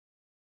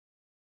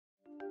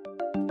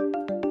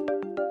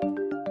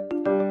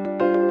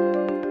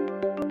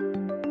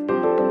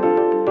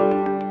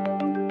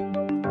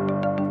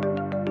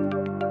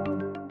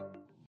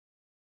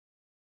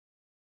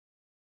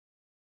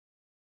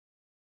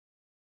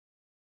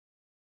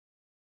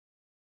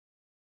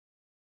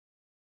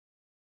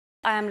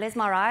I am Liz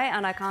Marai,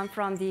 and I come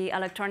from the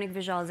Electronic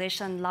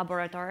Visualization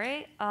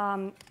Laboratory.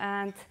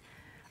 And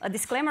a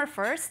disclaimer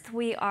first,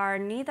 we are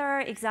neither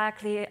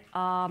exactly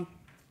a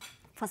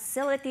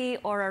facility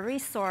or a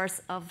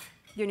resource of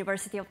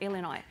University of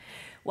Illinois.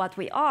 What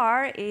we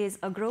are is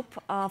a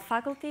group of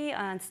faculty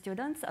and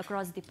students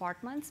across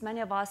departments.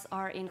 Many of us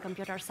are in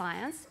computer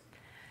science.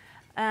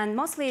 And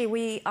mostly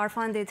we are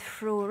funded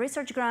through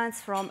research grants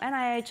from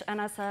NIH,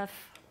 NSF,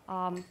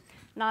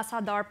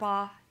 NASA,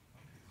 DARPA,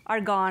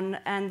 Argonne,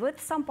 and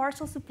with some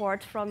partial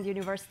support from the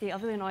University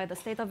of Illinois, the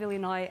state of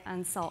Illinois,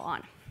 and so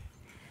on.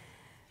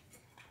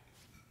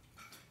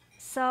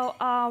 So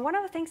one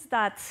of the things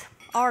that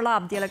our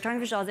lab, the Electronic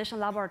Visualization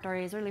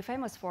Laboratory, is really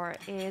famous for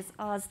is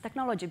as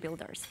technology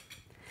builders.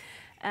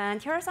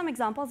 And here are some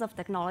examples of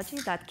technology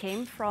that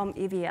came from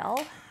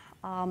EVL.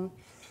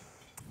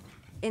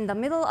 In the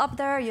middle up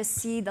there, you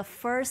see the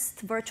first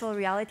virtual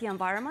reality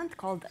environment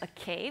called a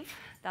cave.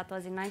 That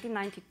was in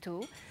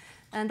 1992.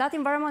 And that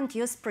environment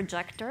used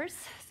projectors.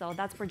 So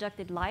that's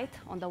projected light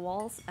on the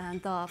walls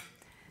and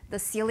the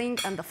ceiling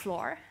and the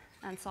floor,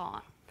 and so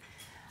on.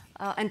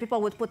 And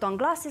people would put on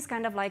glasses,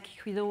 kind of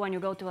like you do when you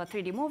go to a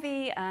 3D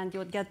movie, and you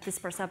would get this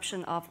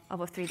perception of a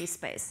 3D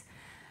space.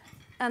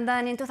 And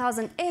then in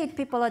 2008,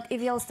 people at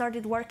EVL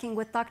started working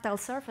with tactile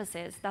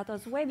surfaces. That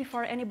was way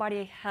before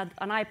anybody had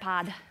an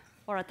iPad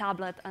or a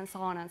tablet, and so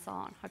on and so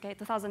on, okay,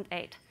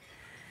 2008.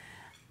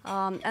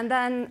 And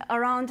then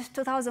around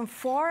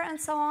 2004 and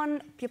so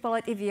on, people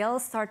at EVL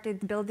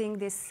started building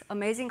this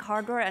amazing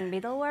hardware and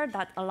middleware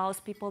that allows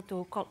people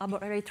to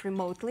collaborate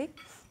remotely.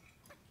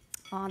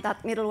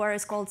 That middleware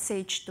is called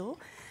Sage 2.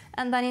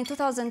 And then in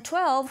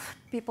 2012,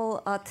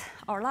 people at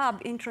our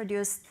lab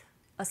introduced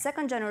a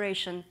second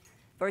generation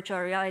virtual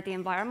reality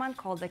environment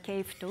called the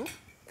Cave 2.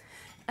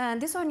 And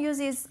this one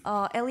uses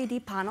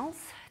LED panels,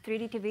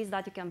 3D TVs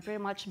that you can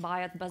pretty much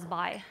buy at Best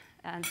Buy.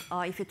 And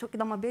if you took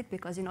them a bit,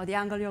 because the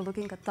angle you're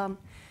looking at them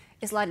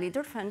is slightly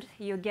different,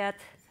 you get,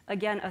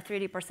 again, a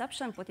 3D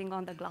perception putting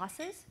on the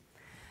glasses.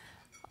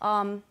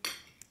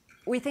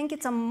 We think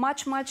it's a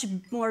much, much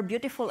more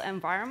beautiful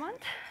environment.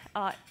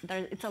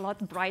 It's a lot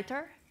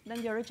brighter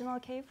than the original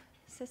cave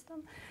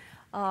system.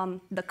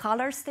 The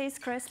color stays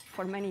crisp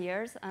for many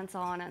years, and so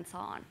on and so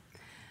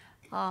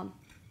on.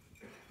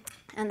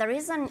 And the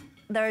reason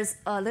there's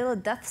a little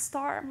Death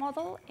Star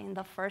model in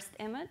the first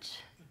image.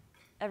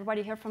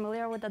 Everybody here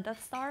familiar with the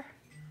Death Star?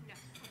 Yeah.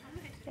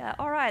 Yeah,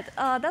 all right.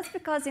 That's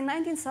because in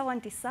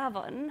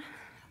 1977,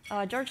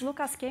 George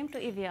Lucas came to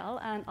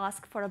EVL and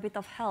asked for a bit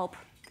of help.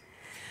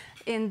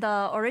 In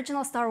the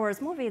original Star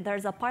Wars movie,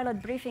 there's a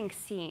pilot briefing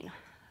scene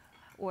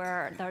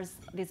where there's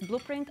this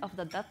blueprint of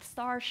the Death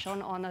Star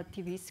shown on a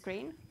TV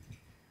screen.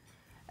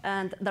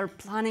 And they're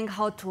planning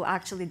how to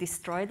actually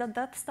destroy the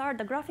Death Star.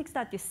 The graphics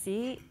that you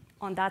see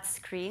on that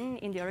screen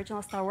in the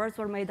original Star Wars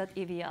were made at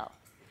EVL.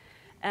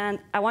 And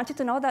I want you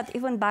to know that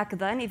even back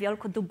then, EVL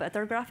could do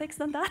better graphics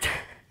than that.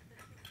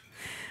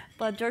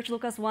 But George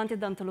Lucas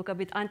wanted them to look a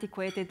bit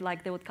antiquated,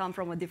 like they would come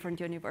from a different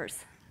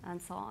universe, and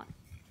so on.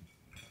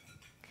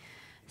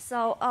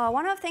 So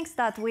one of the things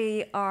that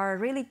we are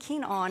really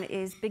keen on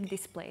is big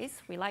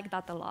displays. We like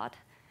that a lot.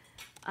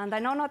 And I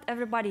know not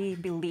everybody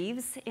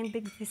believes in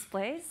big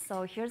displays.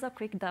 So here's a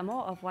quick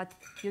demo of what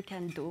you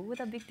can do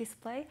with a big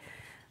display.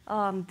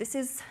 This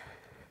is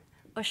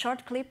a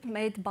short clip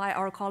made by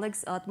our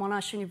colleagues at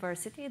Monash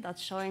University that's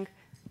showing,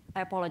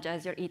 I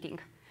apologize, you're eating.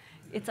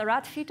 It's a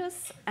rat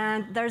fetus,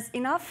 and there's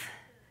enough,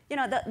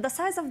 the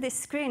size of this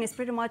screen is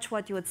pretty much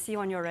what you would see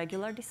on your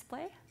regular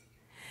display.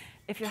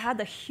 If you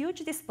had a huge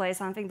display,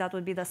 something that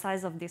would be the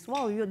size of this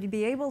wall, you'd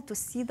be able to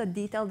see the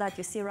detail that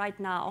you see right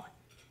now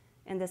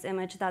in this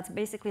image. That's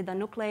basically the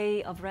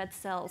nuclei of red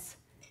cells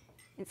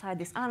inside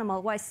this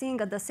animal, while seeing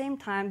at the same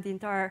time the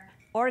entire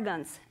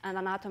organs and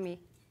anatomy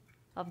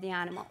of the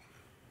animal.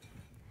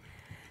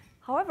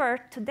 However,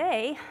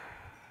 today,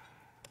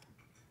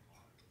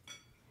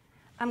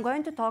 I'm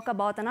going to talk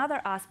about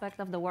another aspect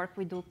of the work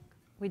we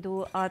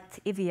do at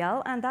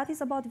EVL, and that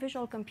is about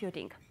visual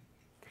computing.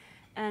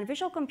 And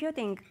visual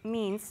computing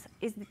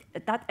is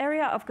that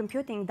area of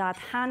computing that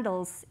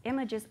handles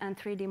images and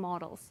 3D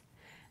models.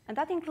 And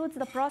that includes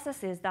the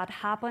processes that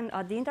happen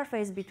at the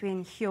interface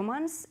between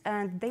humans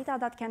and data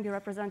that can be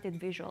represented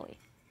visually.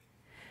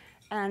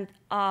 And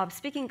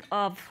speaking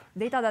of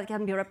data that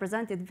can be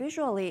represented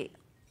visually,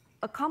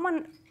 a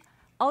common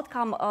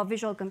outcome of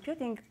visual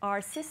computing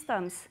are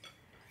systems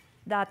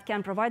that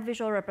can provide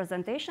visual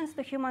representations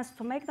to humans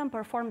to make them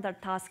perform their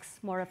tasks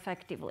more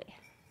effectively.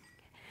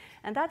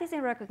 And that is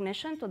in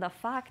recognition to the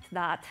fact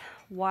that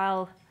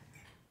while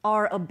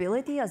our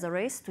ability as a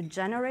race to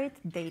generate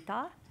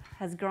data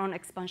has grown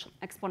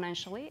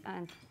exponentially,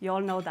 and you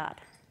all know that,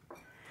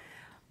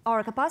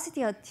 our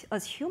capacity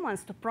as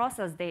humans to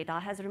process data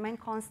has remained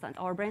constant.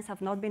 Our brains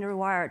have not been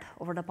rewired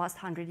over the past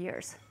 100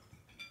 years,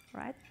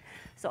 right?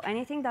 So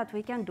anything that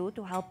we can do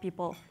to help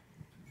people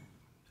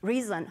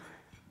reason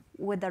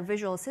with their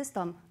visual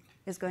system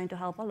is going to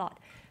help a lot.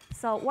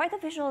 So why the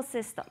visual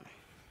system?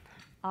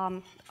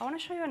 I want to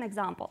show you an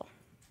example.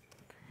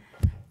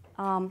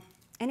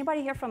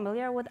 Anybody here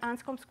familiar with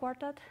Anscombe's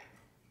quartet?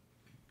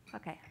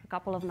 OK, a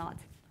couple of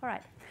nods. All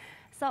right.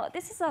 So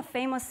this is a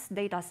famous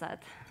data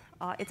set.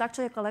 It's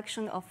actually a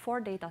collection of 4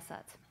 data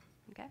sets.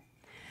 Okay?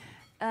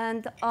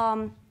 And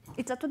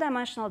it's a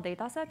 2-dimensional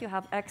data set. You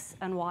have x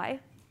and y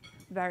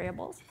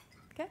variables.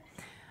 Okay?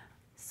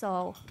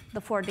 So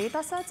the 4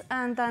 data sets.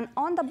 And then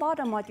on the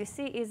bottom, what you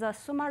see is a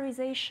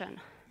summarization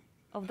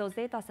of those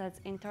data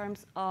sets in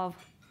terms of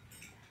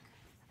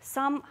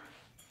sum,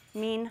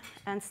 mean,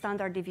 and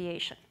standard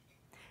deviation.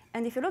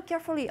 And if you look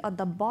carefully at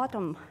the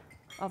bottom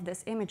of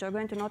this image, you're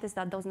going to notice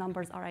that those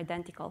numbers are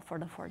identical for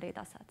the 4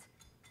 data sets.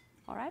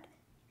 All right?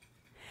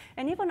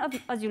 And even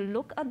as you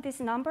look at these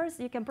numbers,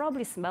 you can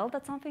probably smell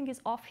that something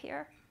is off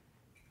here.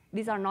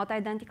 These are not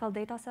identical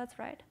data sets,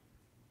 right?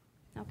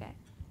 OK.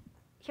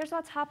 Here's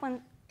what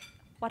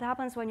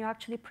happens when you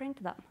actually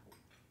print them.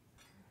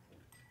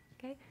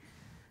 Okay?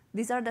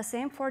 These are the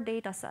same 4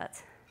 data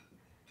sets.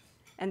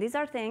 And these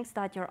are things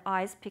that your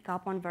eyes pick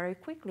up on very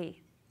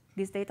quickly.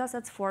 These data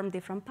sets form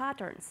different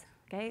patterns.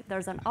 Okay?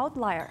 There's an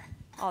outlier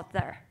out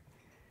there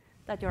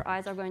that your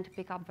eyes are going to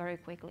pick up very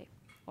quickly.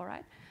 All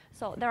right?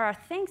 So there are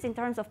things in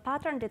terms of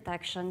pattern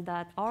detection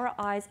that our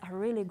eyes are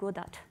really good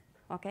at,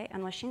 okay?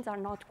 And machines are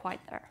not quite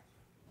there.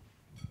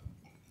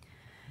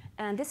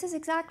 And this is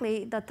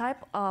exactly the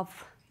type of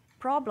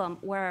problem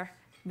where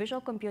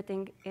visual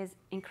computing is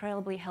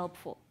incredibly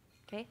helpful,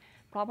 okay?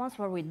 Problems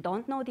where we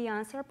don't know the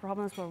answer,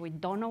 problems where we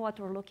don't know what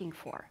we're looking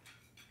for.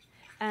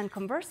 And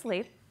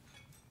conversely,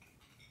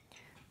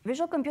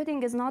 visual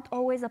computing is not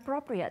always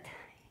appropriate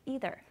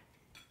either.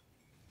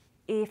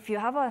 If you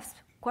have a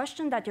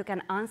question that you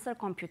can answer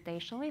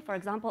computationally, for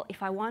example,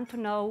 if I want to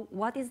know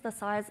what is the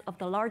size of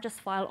the largest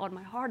file on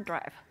my hard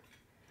drive,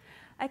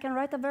 I can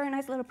write a very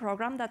nice little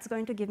program that's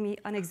going to give me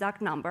an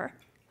exact number,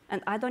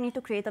 and I don't need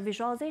to create a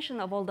visualization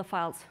of all the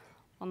files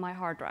on my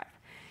hard drive.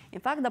 In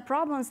fact, the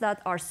problems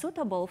that are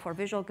suitable for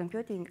visual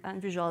computing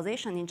and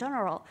visualization in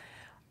general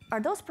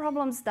are those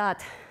problems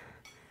that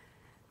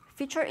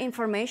feature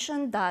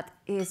information that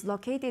is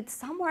located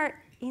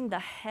somewhere in the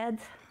head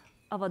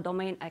of a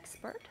domain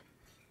expert,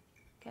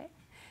 okay?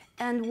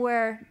 And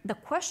where the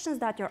questions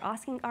that you're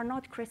asking are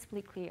not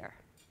crisply clear.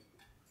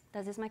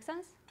 Does this make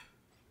sense?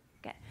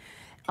 Okay.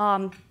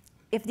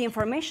 If the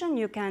information,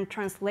 you can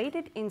translate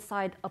it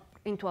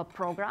into a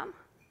program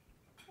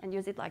and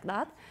use it like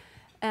that,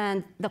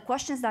 and the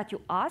questions that you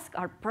ask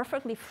are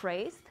perfectly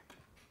phrased,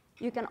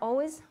 you can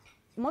always,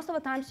 most of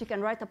the times, you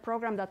can write a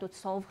program that would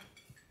solve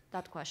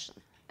that question.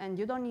 And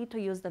you don't need to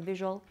use the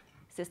visual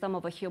system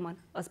of a human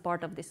as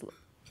part of this loop.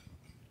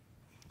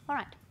 All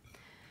right.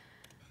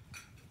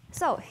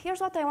 So here's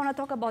what I want to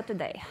talk about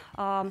today.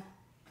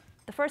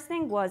 The first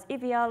thing was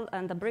EVL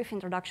and the brief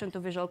introduction to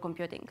visual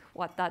computing,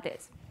 what that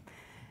is.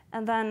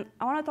 And then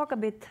I want to talk a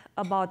bit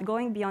about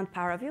going beyond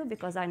ParaView,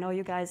 because I know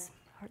you guys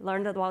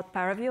learned about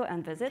ParaView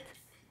and Visit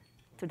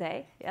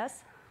today.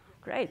 Yes?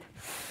 Great.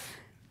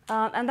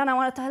 And then I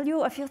want to tell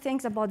you a few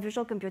things about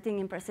visual computing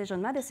in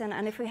precision medicine.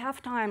 And if we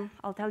have time,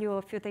 I'll tell you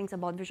a few things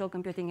about visual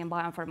computing in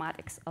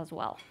bioinformatics as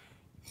well.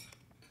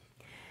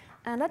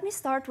 And let me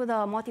start with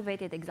a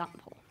motivated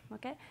example,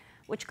 okay,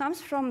 which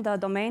comes from the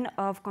domain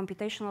of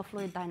computational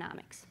fluid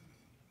dynamics.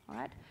 All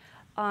right?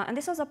 And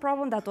this was a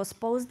problem that was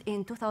posed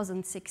in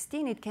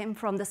 2016. It came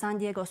from the San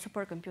Diego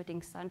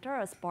Supercomputing Center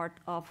as part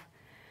of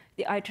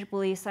the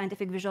IEEE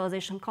Scientific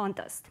Visualization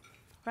Contest.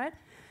 Right?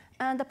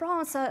 And the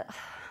problem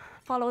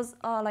follows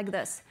like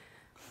this.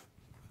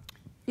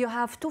 You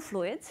have 2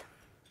 fluids,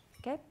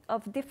 okay,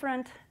 of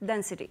different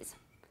densities.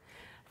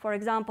 For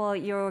example,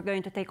 you're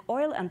going to take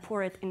oil and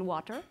pour it in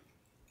water,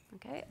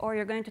 okay, or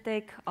you're going to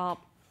take a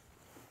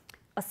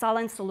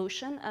saline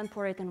solution and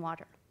pour it in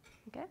water.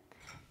 Okay?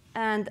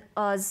 And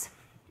as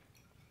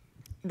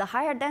the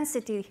higher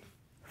density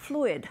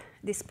fluid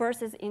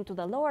disperses into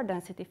the lower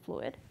density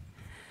fluid,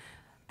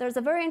 there's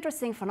a very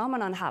interesting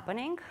phenomenon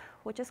happening,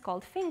 which is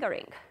called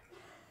fingering.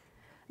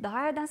 The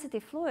higher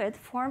density fluid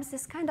forms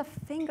this kind of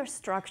finger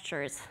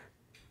structures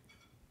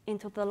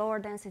into the lower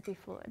density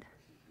fluid.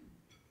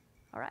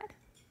 All right?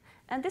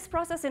 And this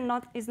process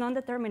is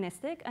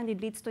non-deterministic, and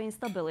it leads to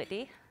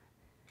instability.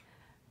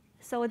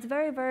 So it's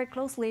very, very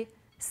closely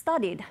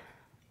studied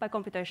by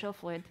computational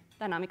fluid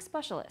dynamics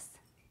specialists.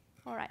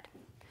 All right.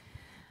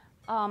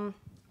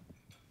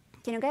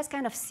 Can you guys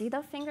kind of see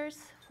the fingers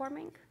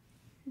forming?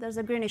 There's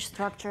a greenish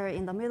structure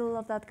in the middle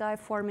of that guy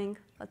forming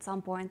at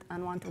some point,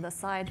 and one to the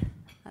side,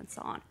 and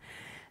so on.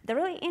 The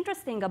really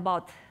interesting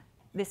about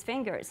these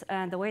fingers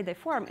and the way they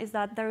form is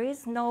that there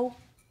is no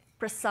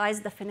precise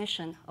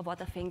definition of what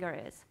a finger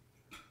is.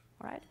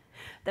 All right?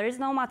 There is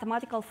no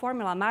mathematical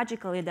formula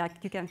magically that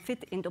you can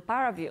fit into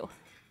ParaView,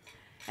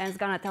 and it's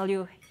going to tell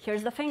you,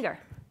 here's the finger.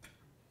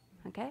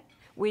 Okay?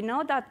 We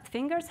know that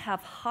fingers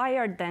have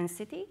higher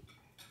density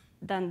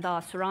than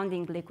the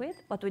surrounding liquid,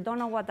 but we don't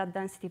know what that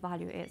density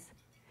value is.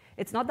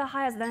 It's not the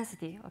highest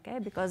density, okay?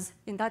 Because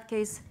in that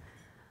case,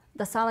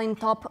 the saline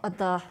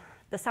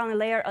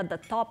layer at the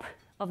top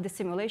of the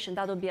simulation,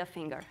 that would be a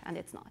finger, and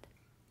it's not.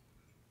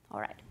 All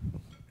right.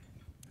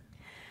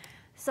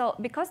 So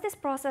because this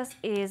process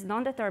is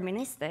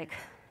non-deterministic,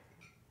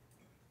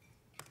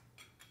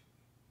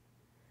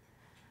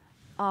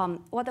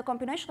 what the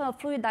computational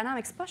fluid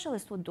dynamics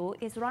specialist would do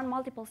is run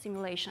multiple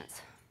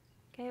simulations,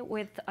 okay,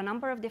 with a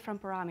number of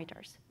different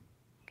parameters,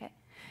 okay?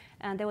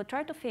 And they would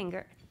try to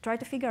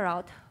figure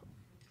out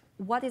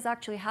what is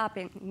actually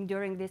happening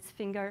during this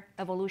finger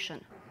evolution,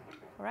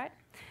 all right?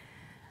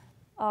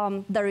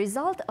 The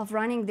result of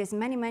running these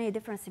many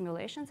different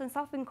simulations is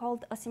something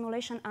called a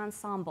simulation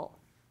ensemble,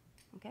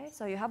 okay?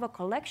 So you have a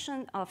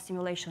collection of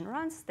simulation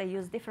runs. They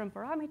use different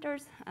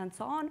parameters and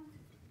so on.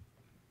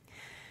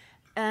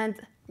 And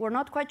we're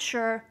not quite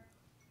sure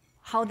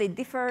how they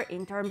differ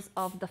in terms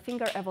of the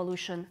finger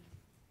evolution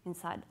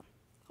inside them.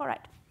 All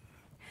right.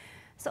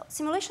 So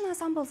simulation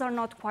ensembles are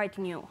not quite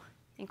new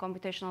in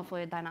computational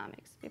fluid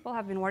dynamics. People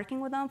have been working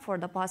with them for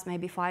the past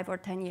maybe 5 or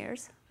 10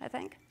 years, I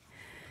think.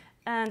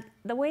 And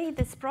the way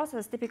this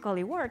process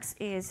typically works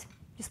is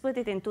you split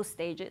it in 2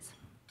 stages.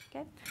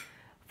 Okay?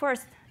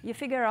 First, you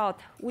figure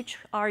out which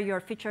are your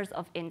features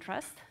of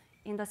interest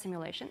in the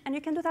simulation, and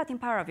you can do that in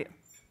ParaView.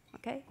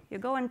 Okay? You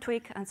go and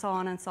tweak and so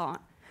on,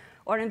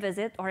 or in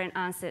Visit or in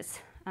ANSYS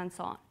and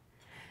so on.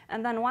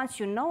 And then once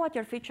you know what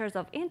your features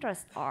of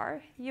interest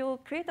are, you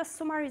create a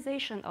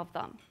summarization of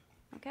them.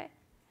 Okay?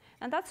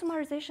 And that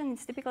summarization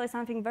is typically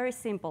something very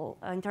simple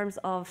in terms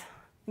of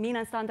mean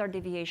and standard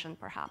deviation,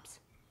 perhaps.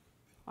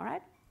 All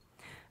right?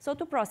 So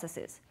 2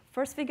 processes.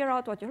 First, figure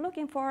out what you're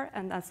looking for,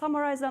 and then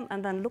summarize them,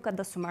 and then look at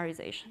the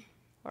summarization.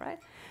 All right?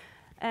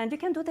 And you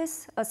can do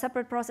this as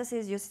separate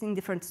processes using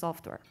different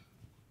software.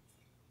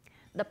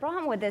 The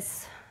problem with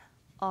this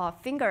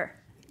finger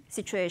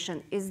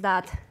situation is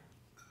that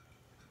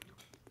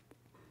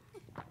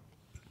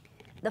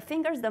the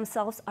fingers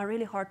themselves are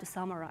really hard to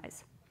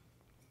summarize,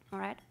 all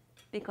right?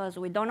 Because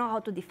we don't know how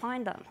to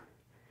define them,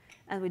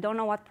 and we don't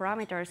know what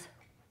parameters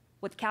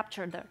would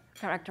capture the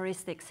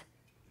characteristics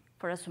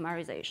for a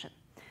summarization.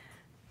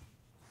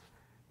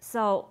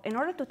 So in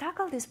order to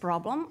tackle this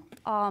problem,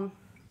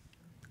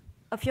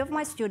 a few of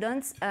my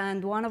students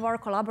and one of our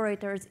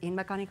collaborators in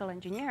mechanical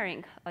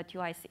engineering at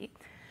UIC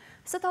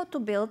set out to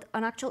build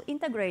an actual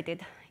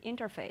integrated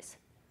interface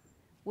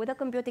with a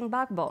computing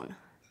backbone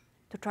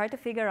to try to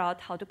figure out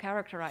how to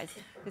characterize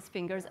these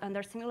fingers and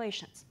their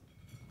simulations.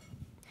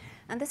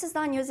 And this is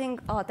done using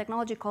a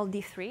technology called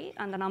D3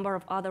 and a number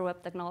of other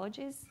web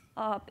technologies.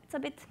 It's a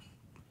bit,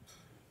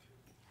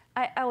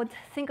 I would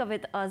think of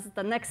it as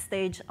the next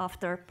stage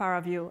after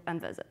ParaView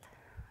and Visit.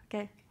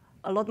 Okay?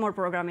 A lot more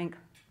programming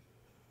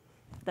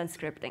than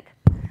scripting.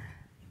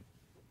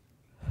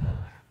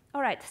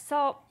 All right,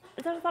 so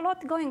there's a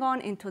lot going on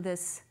into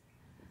this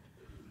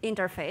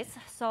interface.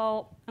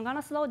 So I'm going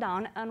to slow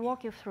down and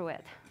walk you through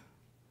it.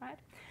 Right?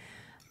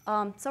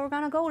 So we're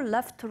going to go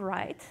left to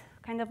right,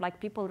 kind of like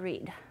people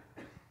read.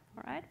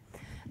 All right?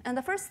 And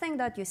the first thing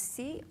that you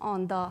see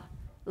on the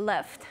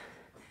left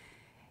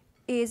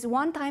is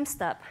one time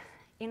step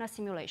in a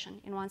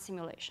simulation, in one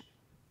simulation.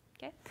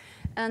 Okay?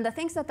 And the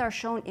things that are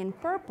shown in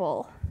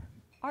purple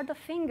are the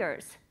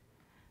fingers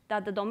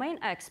that the domain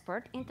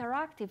expert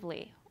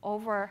interactively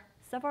over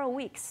several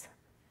weeks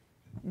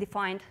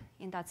defined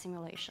in that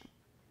simulation,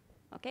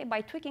 okay,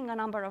 by tweaking a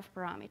number of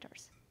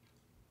parameters.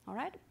 All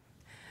right?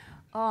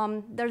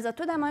 There's a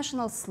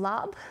 2-dimensional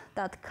slab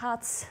that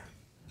cuts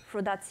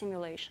through that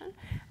simulation,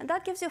 and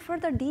that gives you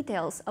further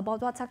details about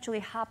what's actually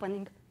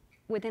happening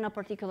within a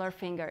particular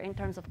finger in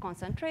terms of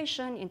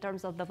concentration, in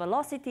terms of the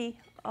velocity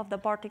of the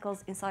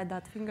particles inside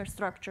that finger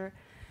structure,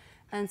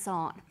 and so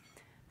on.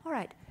 All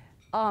right.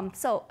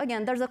 So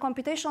again, there's a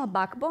computational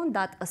backbone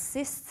that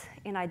assists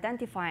in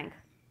identifying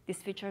these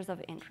features of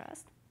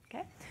interest.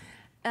 Okay?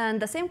 And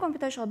the same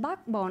computational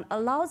backbone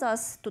allows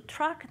us to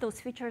track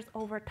those features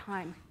over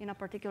time in a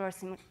particular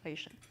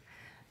simulation.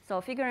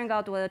 So figuring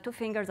out whether 2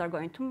 fingers are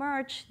going to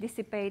merge,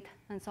 dissipate,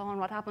 and so on,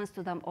 what happens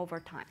to them over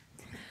time.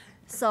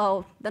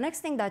 So the next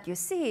thing that you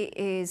see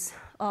is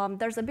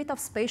there's a bit of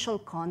spatial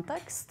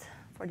context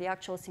for the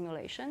actual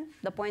simulation.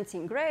 The points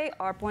in gray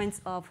are points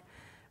of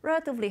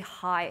relatively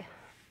high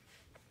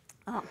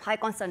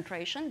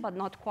concentration, but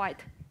not quite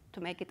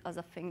to make it as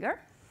a finger.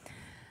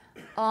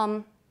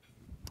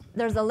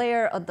 There's a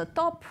layer at the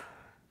top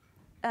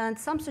and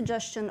some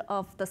suggestion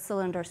of the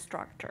cylinder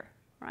structure,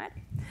 right?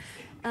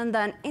 And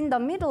then in the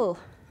middle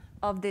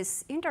of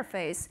this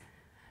interface,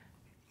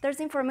 there's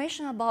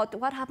information about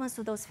what happens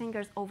to those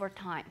fingers over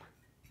time,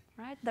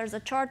 right? There's a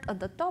chart at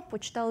the top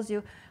which tells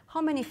you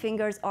how many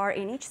fingers are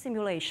in each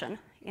simulation,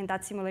 in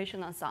that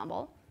simulation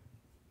ensemble,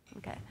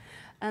 okay?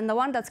 And the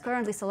one that's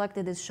currently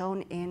selected is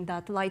shown in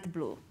that light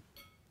blue,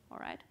 all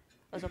right,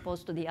 as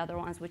opposed to the other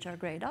ones which are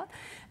grayed out.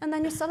 And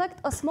then you select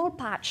a small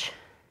patch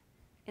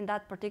in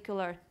that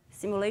particular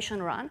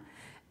simulation run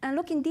and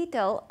look in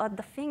detail at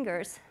the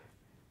fingers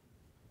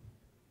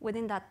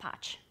within that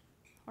patch,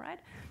 all right?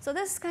 So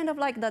this is kind of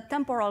like the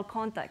temporal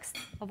context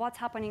of what's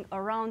happening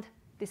around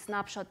this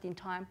snapshot in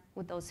time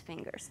with those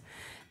fingers.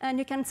 And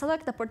you can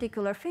select a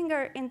particular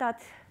finger in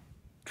that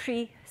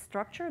tree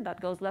structure that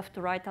goes left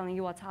to right, telling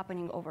you what's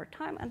happening over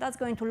time, and that's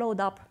going to load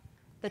up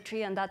the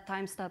tree and that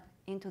time step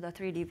into the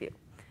 3D view.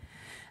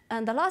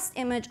 And the last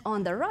image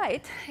on the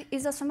right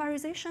is a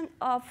summarization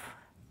of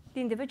the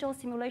individual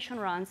simulation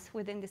runs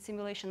within the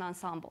simulation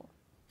ensemble.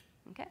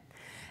 Okay?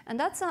 And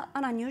that's an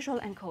unusual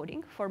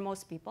encoding for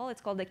most people.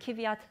 It's called the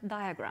caveat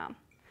diagram.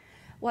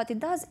 What it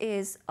does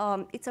is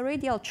it's a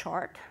radial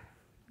chart,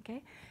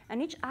 okay?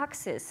 And each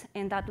axis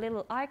in that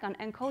little icon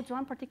encodes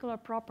one particular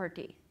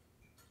property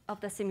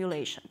of the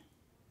simulation.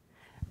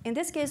 In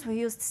this case, we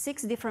used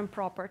 6 different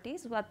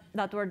properties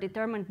that were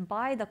determined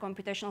by the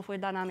computational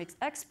fluid dynamics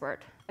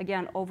expert,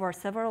 again, over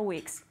several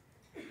weeks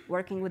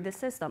working with the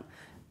system.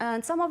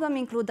 And some of them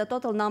include the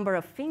total number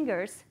of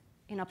fingers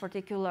in a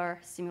particular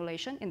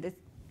simulation,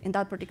 in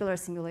that particular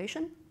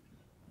simulation.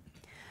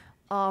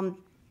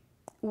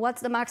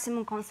 What's the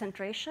maximum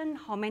concentration,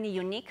 how many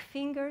unique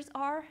fingers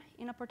are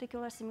in a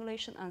particular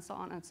simulation, and so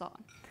on and so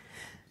on.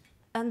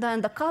 And then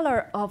the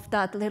color of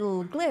that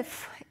little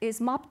glyph is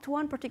mapped to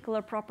one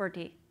particular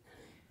property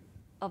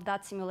of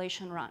that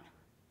simulation run.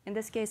 In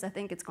this case, I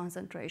think it's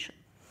concentration.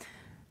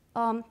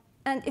 And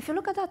if you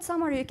look at that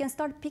summary, you can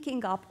start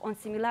picking up on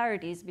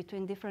similarities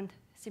between different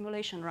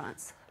simulation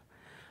runs.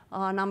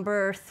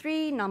 Number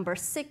 3, number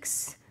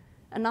 6,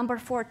 and number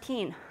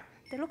 14,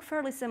 they look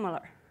fairly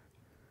similar.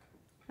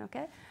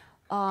 Okay?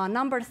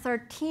 Number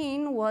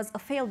 13 was a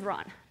failed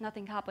run.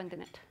 Nothing happened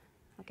in it.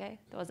 Okay?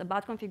 There was a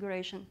bad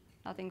configuration.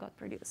 Nothing got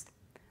produced,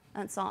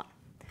 and so on.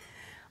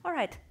 All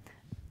right.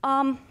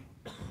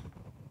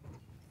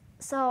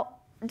 So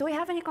do we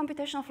have any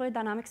computational fluid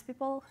dynamics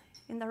people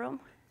in the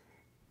room?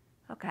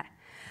 OK.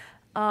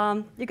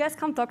 You guys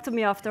come talk to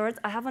me afterwards.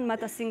 I haven't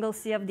met a single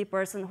CFD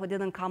person who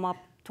didn't come up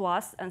to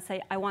us and say,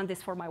 I want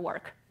this for my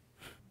work.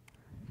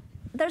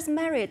 There's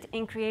merit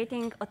in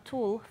creating a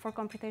tool for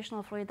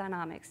computational fluid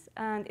dynamics.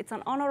 And it's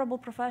an honorable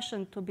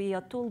profession to be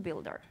a tool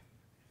builder.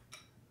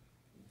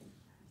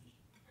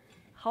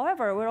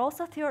 However, we're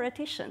also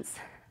theoreticians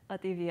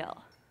at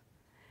EVL.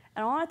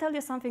 And I want to tell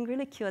you something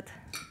really cute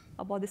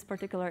about this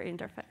particular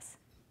interface.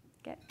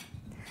 Okay?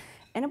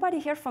 Anybody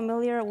here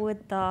familiar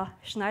with the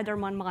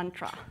Schneiderman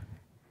mantra?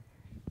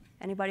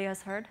 Anybody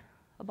has heard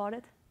about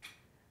it?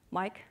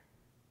 Mike?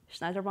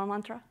 Schneiderman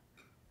mantra?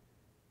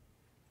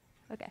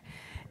 OK.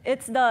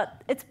 It's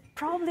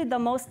probably the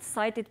most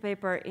cited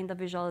paper in the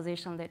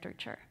visualization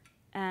literature.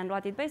 And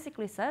what it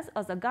basically says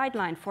as a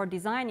guideline for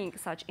designing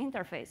such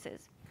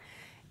interfaces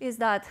is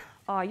that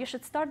you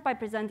should start by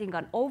presenting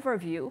an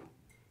overview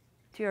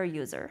to your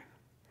user,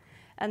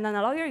 and then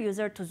allow your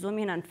user to zoom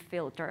in and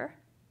filter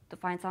to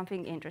find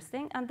something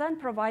interesting, and then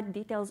provide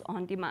details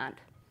on demand.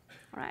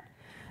 All right.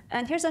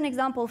 And here's an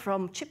example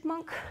from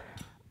Chipmunk,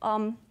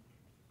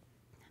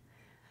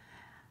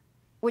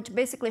 which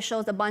basically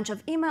shows a bunch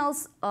of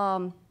emails.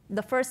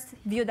 The first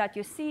view that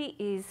you see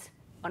is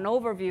an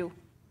overview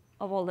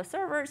of all the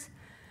servers.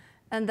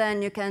 And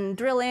then you can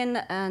drill in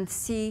and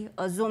see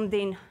a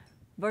zoomed-in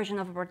version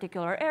of a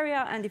particular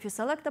area. And if you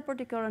select a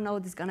particular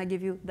node, it's going to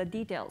give you the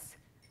details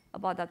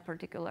about that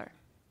particular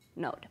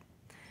node.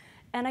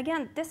 And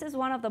again, this is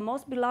one of the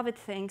most beloved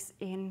things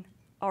in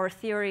our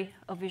theory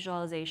of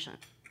visualization.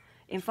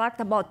 In fact,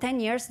 about 10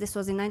 years, this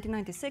was in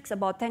 1996,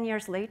 about 10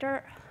 years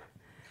later,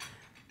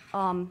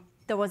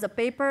 there was a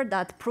paper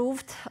that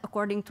proved,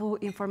 according to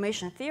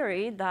information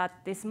theory,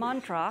 that this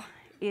mantra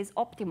is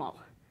optimal.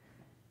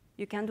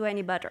 You can't do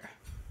any better.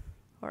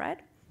 All right?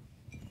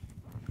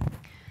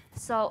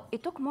 So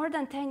it took more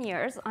than 10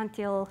 years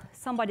until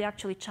somebody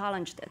actually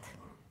challenged it.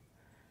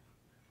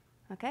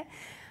 OK?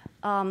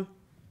 I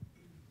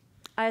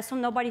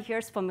assume nobody here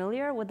is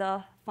familiar with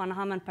the Van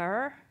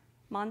Hamen-Perrer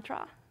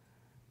mantra,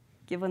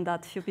 given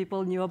that few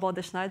people knew about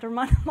the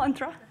Schneiderman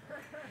mantra.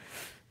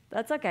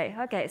 That's OK.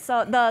 OK,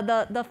 so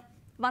the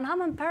Van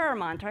Hamen-Perrer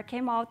mantra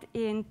came out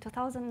in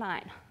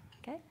 2009.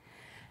 Okay?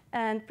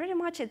 And pretty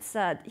much it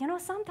said, you know,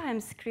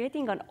 sometimes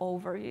creating an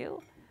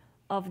overview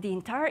of the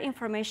entire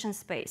information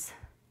space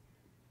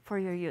for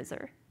your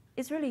user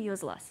is really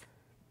useless.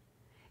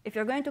 If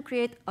you're going to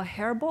create a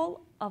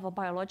hairball of a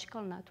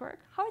biological network,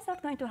 how is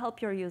that going to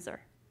help your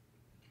user?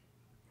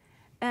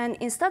 And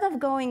instead of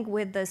going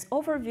with this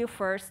overview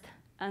first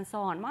and so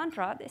on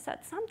mantra, they said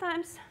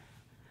sometimes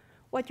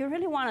what you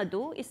really want to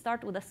do is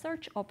start with a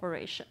search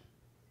operation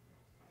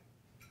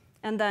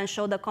and then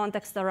show the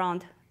context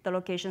around the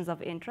locations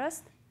of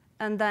interest,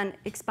 and then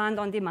expand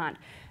on demand.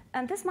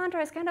 And this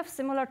mantra is kind of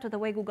similar to the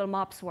way Google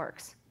Maps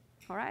works.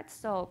 All right?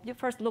 So you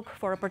first look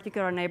for a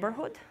particular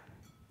neighborhood.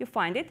 You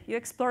find it. You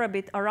explore a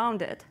bit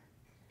around it.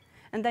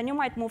 And then you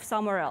might move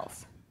somewhere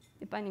else,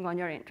 depending on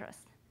your interest.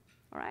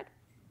 All right?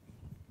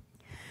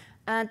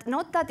 And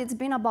note that it's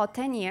been about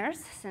 10 years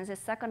since the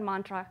second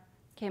mantra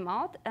came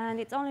out, and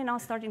it's only now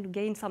starting to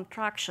gain some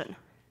traction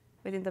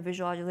within the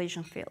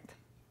visualization field.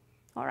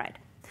 All right.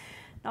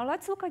 Now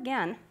let's look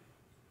again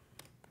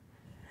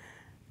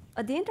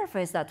at the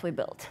interface that we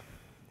built.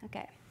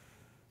 Okay.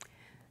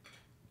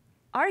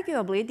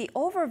 Arguably, the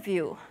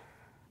overview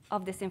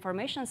of this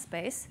information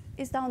space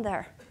is down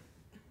there.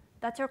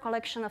 That's your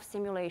collection of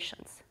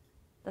simulations,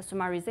 the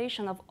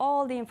summarization of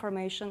all the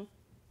information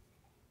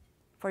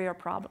for your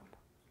problem.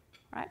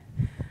 Right?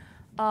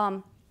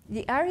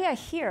 The area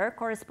here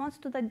corresponds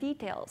to the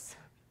details.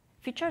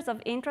 Features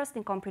of interest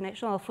in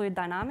computational fluid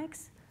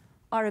dynamics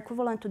are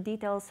equivalent to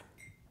details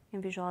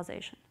in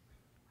visualization,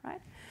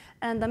 right?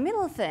 And the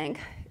middle thing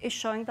is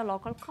showing the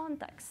local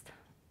context,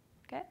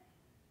 okay?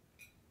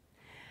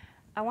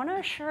 I want to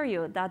assure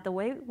you that the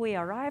way we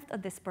arrived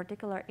at this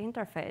particular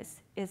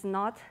interface is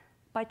not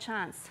by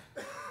chance.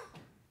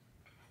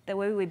 The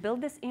way we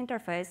built this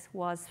interface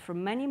was through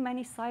many,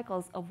 many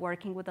cycles of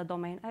working with a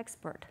domain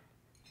expert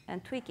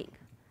and tweaking.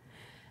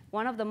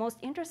 One of the most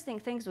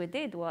interesting things we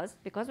did was,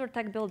 because we're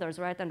tech builders,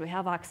 right, and we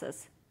have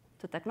access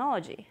to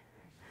technology,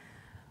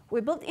 we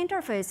built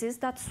interfaces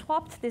that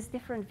swapped these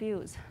different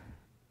views.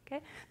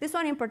 Okay? This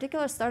one in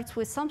particular starts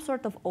with some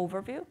sort of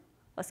overview,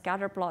 a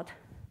scatter plot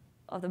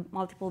of the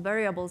multiple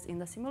variables in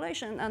the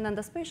simulation, and then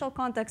the spatial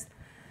context,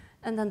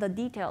 and then the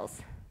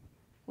details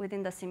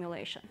within the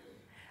simulation.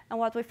 And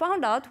what we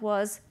found out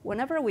was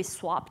whenever we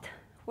swapped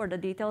where the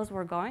details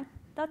were going,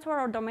 that's where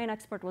our domain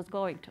expert was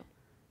going to.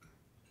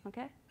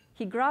 Okay?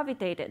 He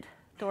gravitated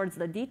towards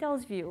the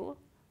details view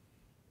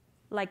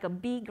like a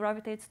bee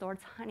gravitates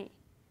towards honey.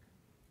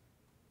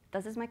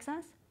 Does this make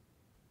sense?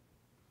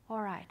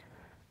 All right,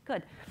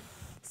 good.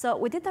 So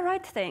we did the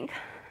right thing,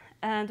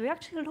 and we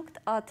actually looked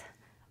at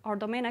our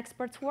domain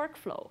expert's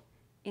workflow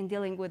in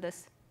dealing with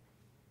this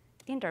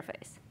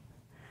interface.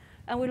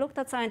 And we looked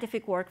at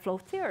scientific workflow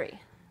theory,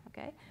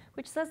 okay,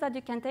 which says that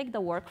you can take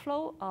the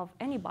workflow of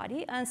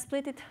anybody and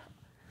split it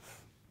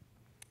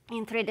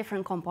in 3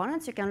 different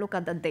components. You can look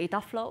at the data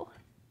flow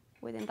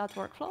within that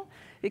workflow.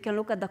 You can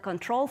look at the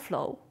control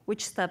flow,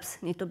 which steps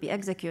need to be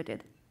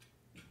executed,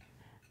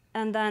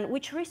 and then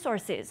which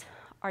resources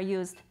are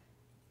used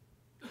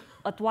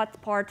at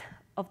what part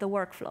of the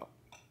workflow.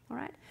 All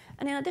right?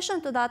 And in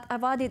addition to that,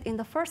 I've added in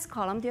the first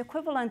column the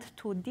equivalent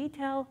to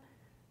detail,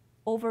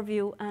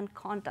 overview, and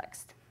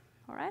context.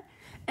 All right?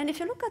 And if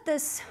you look at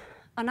this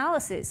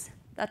analysis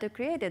that we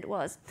created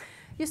was,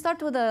 you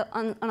start with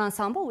an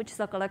ensemble, which is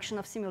a collection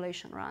of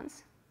simulation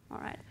runs. All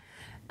right?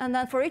 And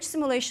then for each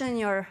simulation in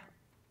your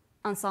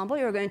ensemble,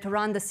 you're going to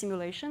run the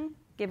simulation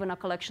given a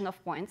collection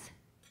of points.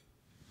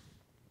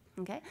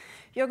 Okay?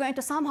 You're going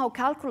to somehow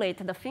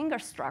calculate the finger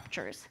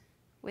structures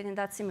within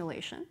that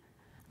simulation,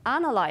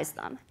 analyze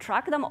them,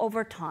 track them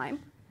over time,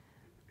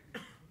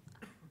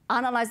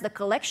 analyze the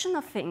collection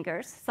of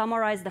fingers,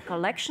 summarize the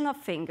collection of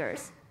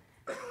fingers,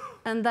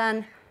 and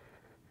then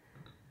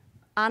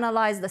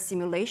analyze the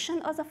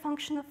simulation as a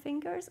function of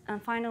fingers,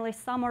 and finally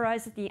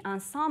summarize the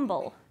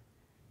ensemble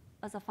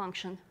as a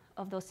function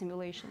of those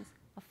simulations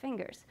of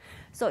fingers.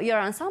 So your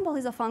ensemble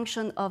is a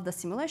function of the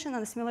simulation,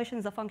 and the simulation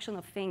is a function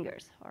of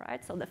fingers. All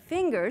right? So the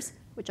fingers,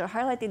 which are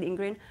highlighted in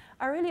green,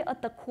 are really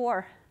at the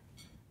core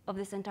of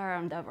this entire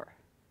endeavor.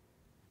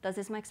 Does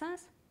this make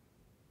sense?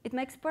 It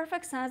makes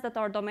perfect sense that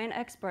our domain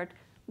expert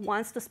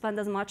wants to spend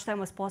as much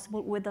time as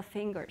possible with the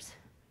fingers.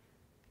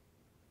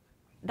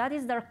 That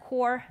is their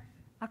core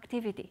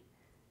activity.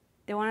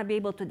 They want to be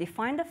able to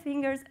define the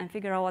fingers and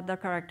figure out what their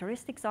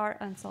characteristics are,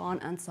 and so on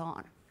and so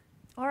on.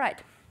 All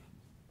right.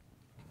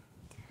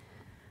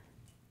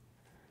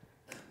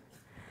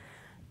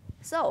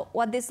 So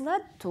what this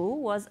led to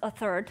was a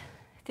third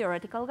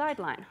theoretical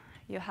guideline.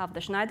 You have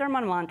the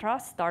Schneiderman mantra,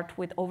 start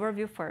with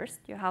overview first.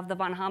 You have the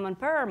Van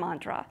Hamen-Perrer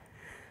mantra,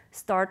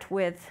 start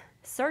with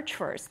search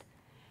first.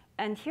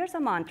 And here's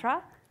a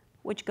mantra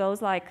which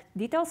goes like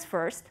details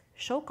first,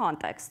 show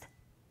context,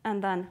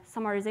 and then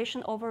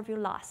summarization overview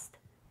last.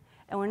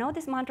 And we know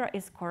this mantra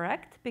is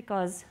correct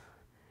because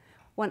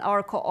when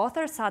our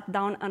co-authors sat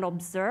down and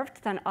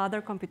observed 10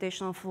 other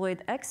computational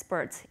fluid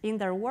experts in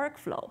their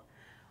workflow,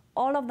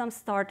 all of them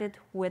started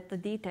with the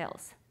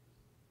details.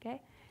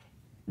 Okay?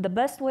 The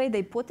best way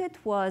they put it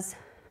was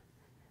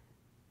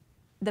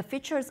the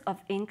features of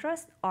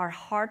interest are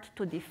hard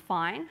to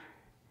define,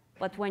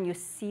 but when you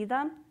see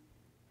them,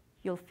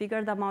 you'll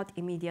figure them out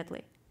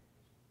immediately.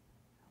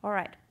 All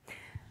right.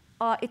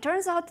 It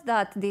turns out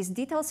that this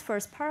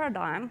details-first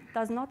paradigm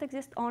does not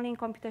exist only in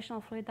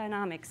computational fluid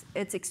dynamics.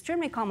 It's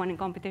extremely common in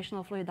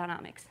computational fluid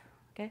dynamics.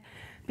 Okay?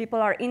 People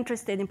are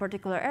interested in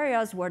particular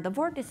areas where the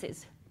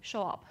vortices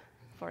show up,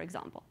 for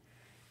example,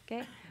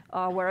 okay?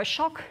 Where a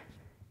shock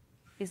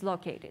is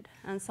located,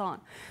 and so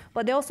on.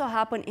 But they also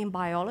happen in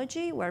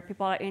biology, where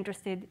people are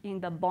interested in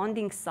the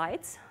bonding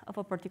sites of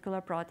a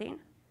particular protein.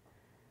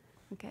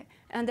 Okay?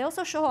 And they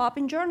also show up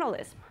in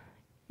journalism.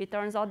 It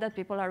turns out that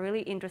people are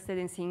really interested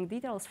in seeing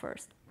details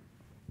first.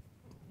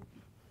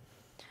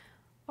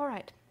 All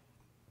right.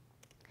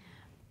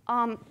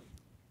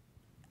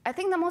 I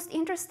think the most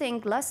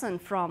interesting lesson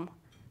from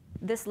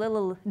this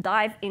little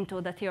dive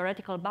into the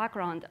theoretical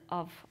background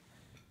of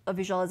a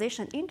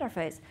visualization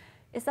interface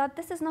is that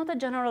this is not a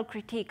general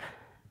critique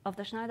of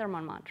the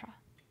Schneiderman mantra.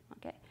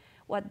 Okay?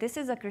 What this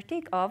is a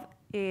critique of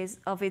is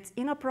of its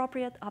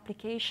inappropriate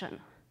application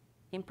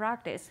in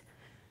practice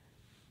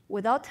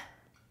without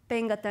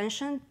paying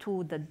attention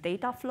to the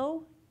data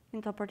flow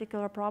into a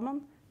particular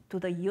problem, to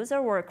the user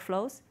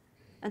workflows,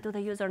 and to the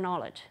user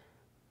knowledge.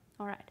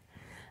 All right.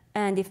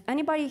 And if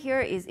anybody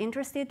here is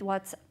interested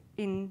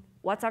in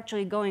what's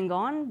actually going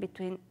on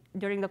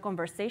during the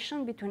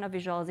conversation between a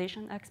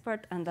visualization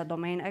expert and a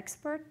domain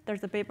expert.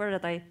 There's a paper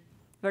that I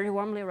very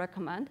warmly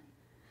recommend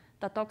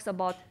that talks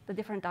about the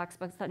different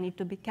aspects that need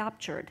to be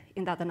captured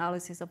in that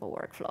analysis of a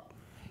workflow.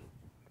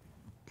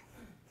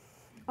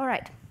 All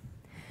right.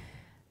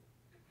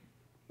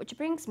 Which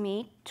brings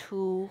me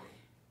to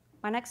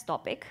my next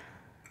topic,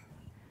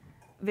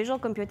 visual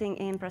computing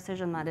in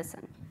precision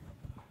medicine.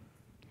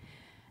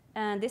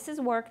 And this is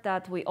work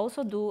that we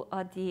also do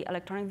at the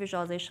Electronic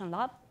Visualization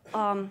Lab.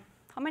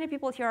 How many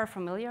people here are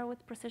familiar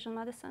with precision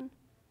medicine?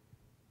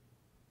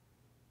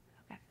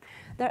 Okay.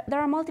 There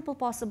are multiple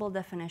possible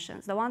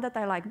definitions. The one that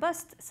I like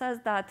best says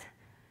that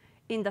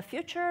in the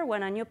future,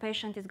 when a new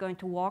patient is going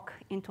to walk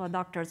into a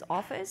doctor's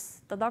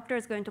office, the doctor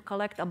is going to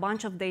collect a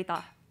bunch of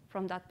data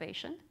from that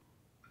patient.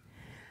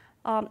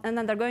 And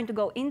then they're going to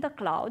go in the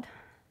cloud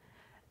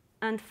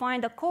and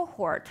find a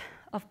cohort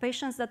of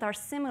patients that are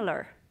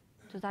similar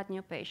to that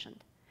new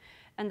patient.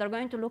 And they're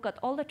going to look at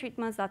all the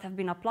treatments that have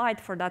been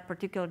applied for that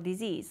particular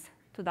disease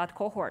to that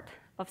cohort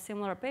of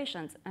similar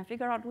patients and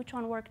figure out which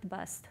one worked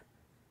best.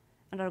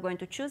 And they're going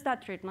to choose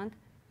that treatment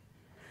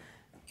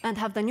and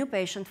have the new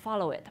patient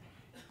follow it.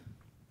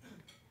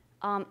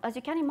 As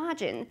you can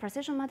imagine,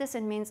 precision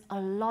medicine means a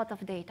lot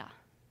of data,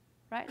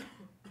 right?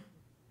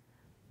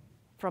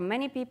 From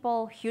many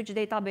people, huge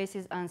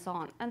databases, and so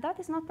on. And that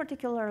is not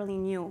particularly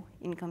new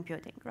in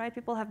computing, right?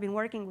 People have been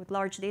working with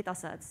large data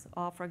sets,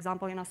 for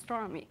example, in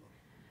astronomy,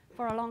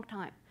 for a long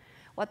time.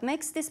 What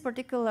makes this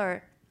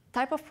particular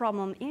type of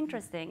problem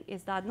interesting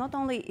is that not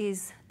only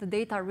is the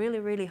data really,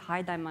 really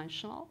high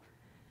dimensional,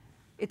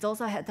 it's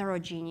also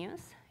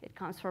heterogeneous. It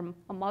comes from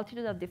a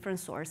multitude of different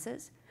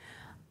sources.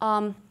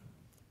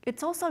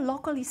 It's also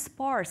locally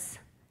sparse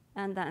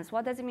and dense.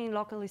 What does it mean,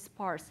 locally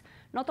sparse?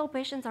 Not all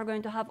patients are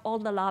going to have all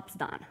the labs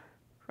done,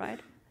 right?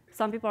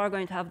 Some people are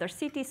going to have their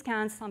CT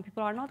scans, some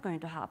people are not going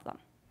to have them.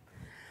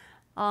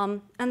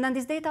 And then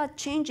this data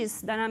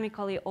changes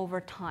dynamically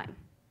over time.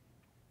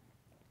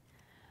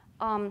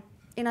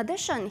 In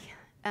addition,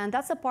 and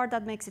that's the part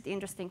that makes it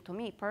interesting to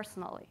me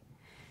personally,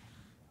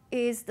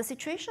 is the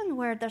situation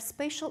where there's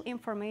spatial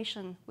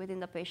information within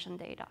the patient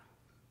data.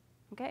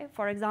 Okay?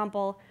 For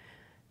example,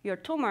 your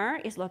tumor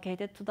is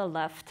located to the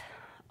left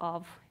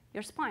of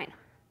your spine,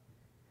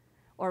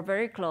 or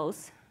very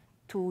close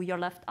to your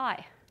left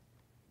eye.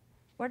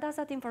 Where does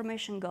that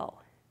information go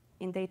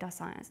in data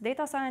science?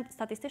 Data science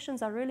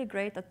statisticians are really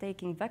great at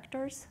taking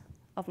vectors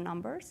of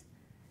numbers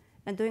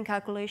and doing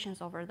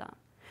calculations over them.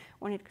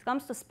 When it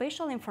comes to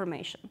spatial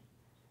information,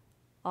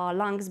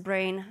 lungs,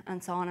 brain,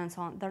 and so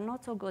on, they're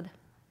not so good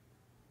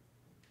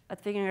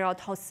at figuring out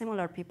how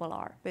similar people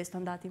are based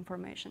on that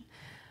information.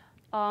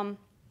 And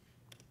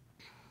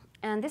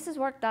this is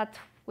work that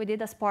we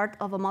did as part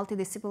of a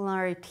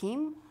multidisciplinary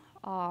team,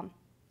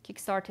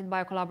 kickstarted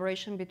by a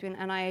collaboration between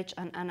NIH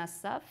and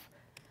NSF.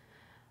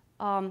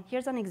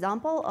 Here's an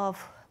example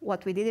of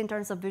what we did in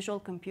terms of visual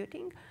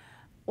computing.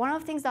 One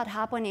of the things that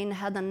happen in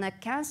head and neck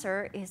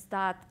cancer is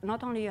that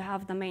not only you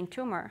have the main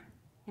tumor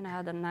in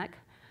head and neck,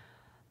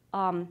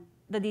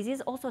 the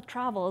disease also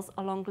travels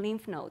along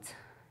lymph nodes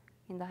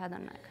in the head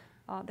and neck.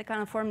 They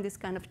kind of form these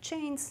kind of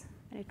chains,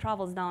 and it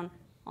travels down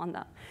on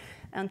them.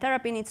 And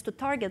therapy needs to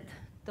target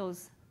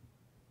those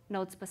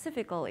nodes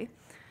specifically.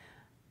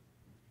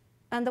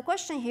 And the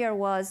question here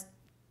was,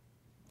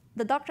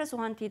 the doctors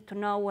wanted to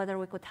know whether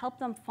we could help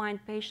them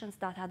find patients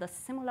that had a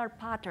similar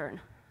pattern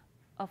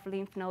of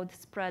lymph node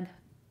spread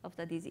of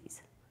the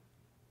disease.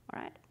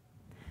 All right?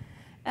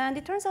 And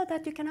it turns out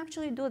that you can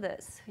actually do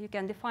this. You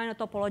can define a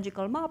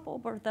topological map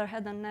over their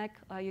head and neck.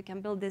 You can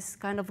build this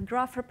kind of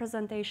graph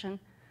representation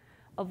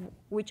of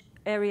which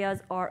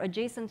areas are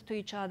adjacent to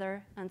each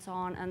other and so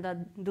on, and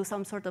then do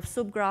some sort of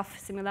subgraph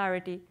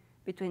similarity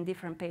between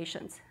different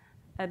patients.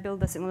 I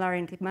build a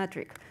similarity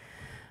metric.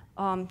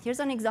 Here's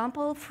an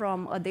example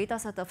from a data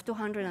set of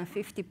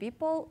 250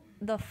 people.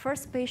 The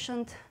first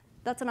patient,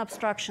 that's an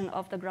abstraction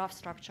of the graph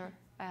structure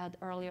I had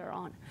earlier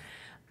on.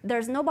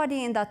 There's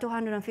nobody in that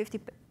 250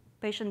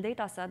 patient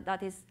data set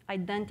that is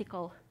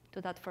identical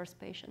to that first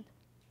patient.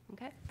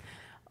 Okay?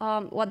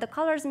 What the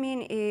colors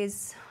mean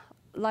is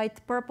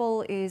light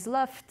purple is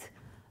left,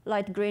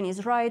 light green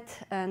is right,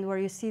 and where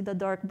you see the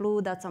dark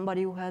blue, that's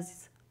somebody who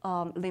has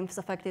lymphs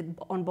affected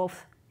on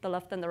both the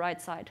left and the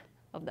right side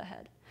of the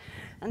head.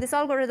 And this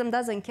algorithm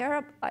doesn't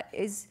care,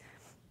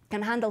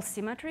 can handle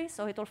symmetry,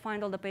 so it will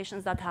find all the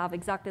patients that have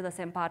exactly the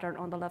same pattern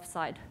on the left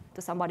side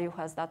to somebody who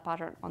has that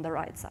pattern on the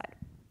right side.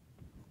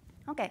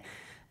 Okay,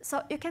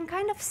 so you can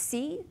kind of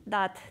see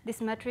that this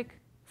metric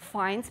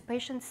finds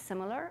patients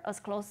similar, as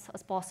close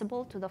as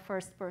possible to the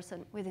first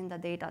person within the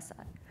data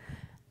set.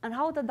 And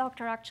how the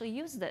doctor actually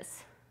used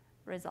this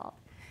result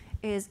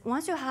is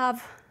once you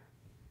have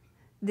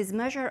this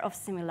measure of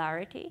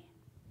similarity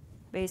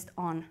based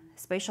on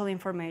spatial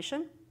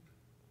information,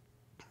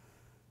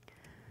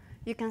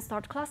 you can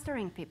start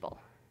clustering people.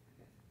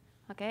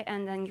 Okay?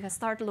 And then you can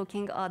start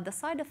looking at the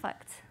side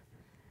effects,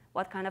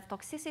 what kind of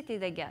toxicity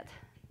they get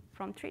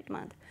from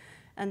treatment.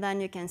 And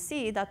then you can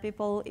see that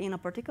people in a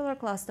particular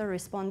cluster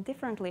respond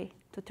differently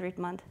to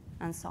treatment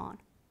and so on.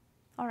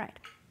 All right.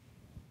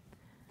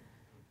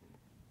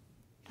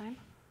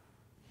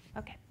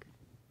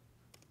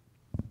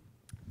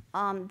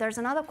 There's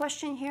another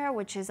question here,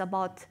 which is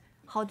about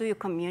how do you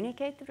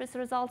communicate these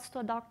results to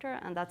a doctor?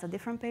 And that's a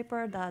different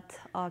paper that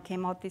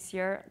came out this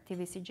year,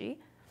 TVCG.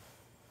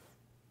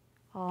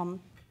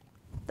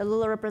 The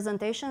little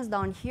representations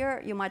down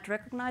here, you might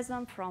recognize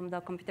them from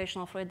the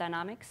computational fluid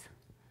dynamics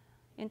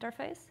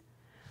interface.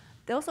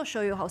 They also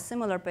show you how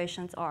similar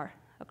patients are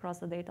across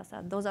the data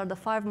set. Those are the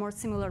 5 more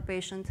similar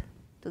patients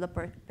to the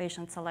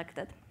patient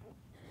selected.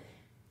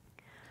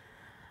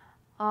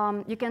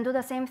 You can do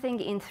the same thing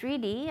in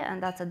 3D,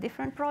 and that's a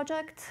different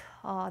project,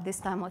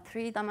 this time a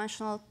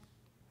 3-dimensional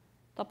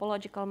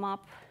topological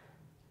map.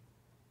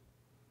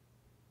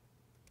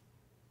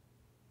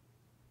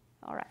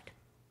 All right.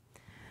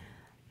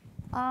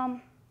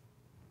 How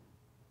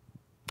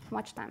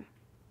much time?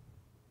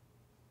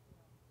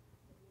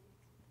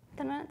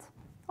 10 minutes?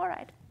 All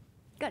right,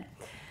 good.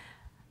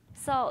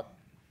 So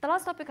the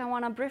last topic I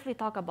want to briefly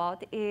talk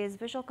about is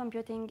visual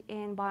computing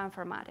in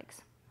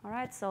bioinformatics. All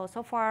right, so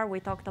far we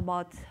talked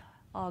about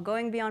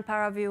going beyond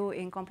ParaView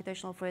in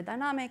computational fluid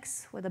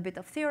dynamics with a bit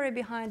of theory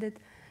behind it.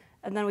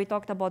 And then we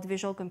talked about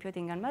visual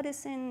computing in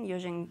medicine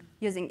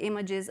using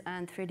images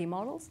and 3D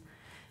models.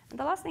 And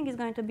the last thing is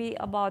going to be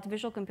about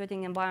visual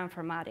computing in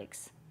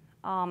bioinformatics.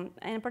 And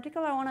in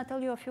particular, I want to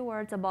tell you a few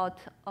words about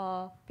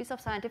a piece of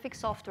scientific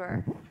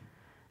software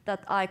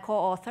that I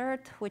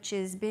co-authored, which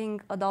is being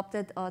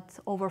adopted at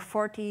over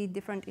 40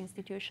 different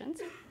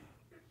institutions.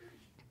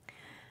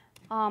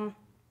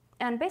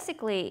 And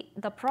basically,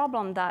 the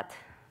problem that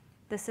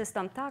the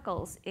system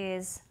tackles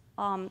is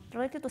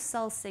related to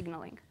cell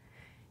signaling.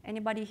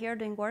 Anybody here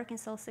doing work in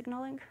cell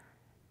signaling?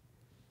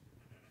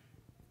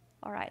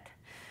 All right.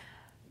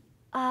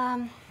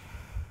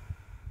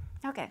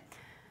 OK.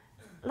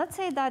 Let's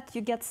say that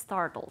you get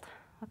startled.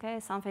 OK,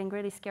 something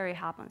really scary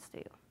happens to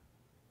you.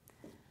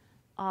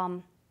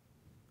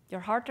 Your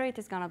heart rate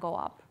is going to go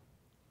up,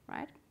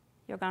 right?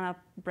 You're going to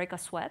break a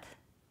sweat.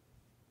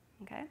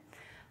 OK.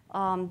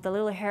 The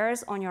little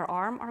hairs on your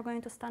arm are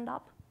going to stand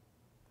up.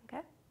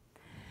 Okay?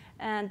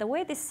 And the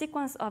way this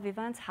sequence of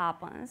events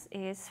happens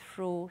is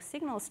through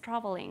signals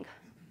traveling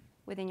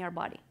within your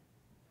body.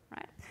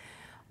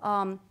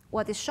 Right?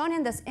 What is shown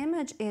in this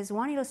image is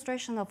one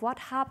illustration of what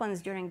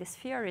happens during this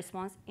fear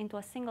response into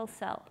a single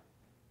cell.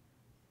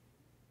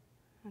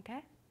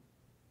 Okay?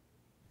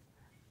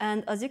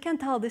 And as you can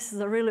tell, this is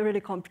a really, really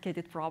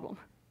complicated problem.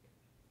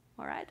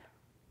 All right?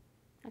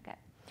 Okay.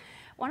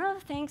 One of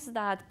the things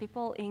that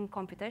people in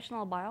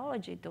computational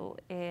biology do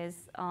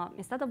is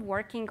instead of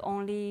working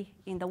only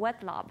in the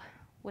wet lab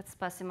with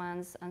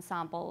specimens and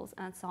samples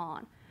and so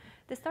on,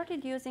 they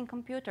started using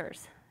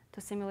computers to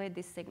simulate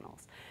these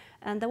signals.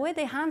 And the way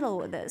they handle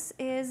with this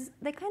is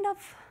they kind of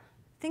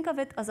think of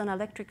it as an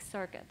electric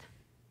circuit.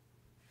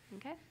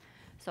 Okay?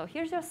 So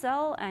here's your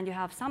cell, and you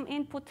have some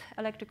input,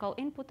 electrical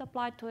input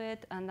applied to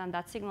it, and then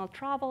that signal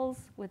travels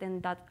within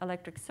that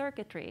electric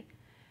circuitry,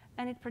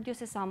 and it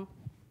produces some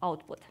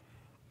output.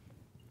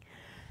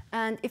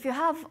 And if you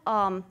have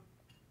an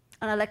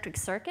electric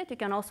circuit, you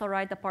can also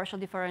write the partial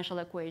differential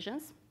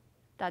equations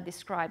that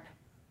describe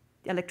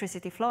the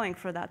electricity flowing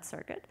through that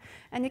circuit.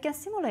 And you can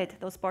simulate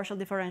those partial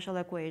differential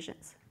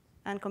equations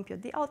and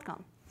compute the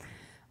outcome.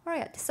 All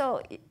right,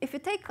 so if you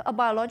take a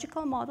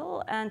biological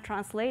model and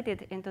translate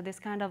it into this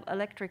kind of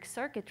electric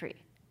circuitry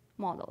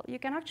model, you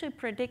can actually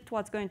predict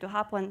what's going to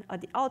happen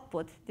at the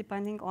output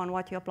depending on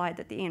what you applied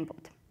at the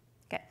input.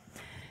 Okay.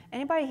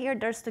 Anybody here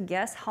dares to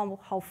guess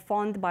how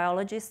fond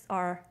biologists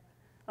are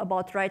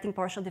about writing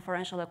partial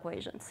differential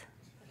equations?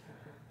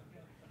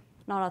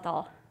 Not at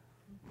all.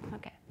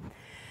 Okay.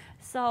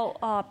 So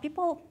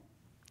people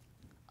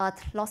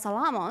at Los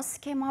Alamos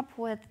came up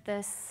with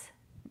this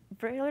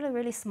really,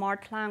 really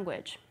smart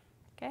language.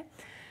 Okay?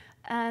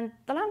 And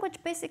the language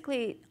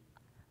basically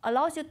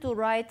allows you to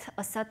write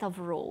a set of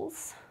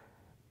rules.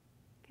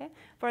 Okay?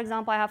 For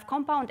example, I have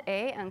compound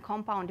A and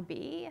compound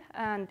B,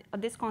 and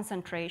at these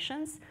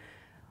concentrations,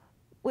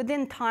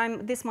 within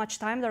time, this much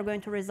time, they're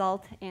going to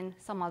result in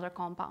some other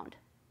compound.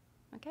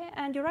 Okay?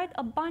 And you write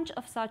a bunch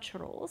of such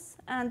rules,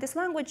 and this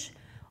language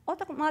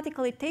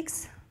automatically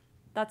takes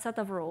that set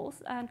of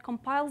rules and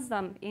compiles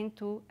them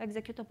into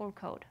executable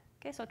code.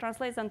 Okay? So it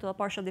translates them to the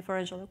partial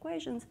differential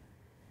equations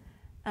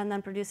and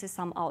then produces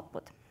some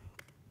output.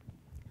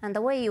 And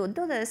the way you would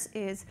do this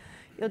is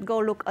you'd go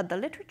look at the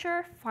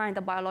literature, find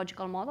a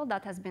biological model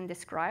that has been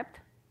described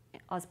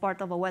as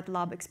part of a wet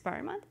lab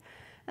experiment,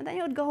 and then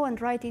you would go and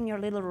write in your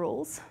little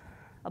rules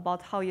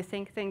about how you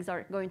think things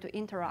are going to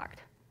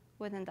interact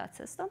within that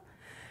system.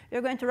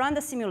 You're going to run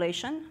the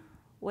simulation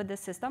with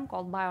this system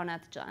called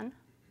BioNetGen.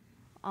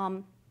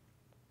 And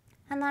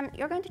then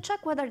you're going to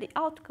check whether the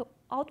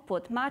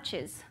output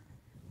matches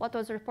what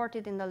was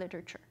reported in the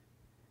literature.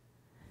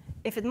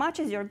 If it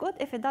matches, you're good.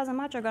 If it doesn't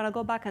match, you're going to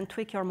go back and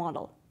tweak your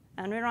model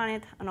and rerun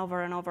it and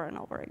over and over and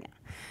over again.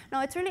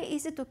 Now, it's really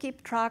easy to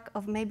keep track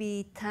of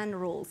maybe 10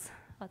 rules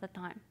at a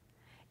time.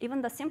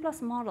 Even the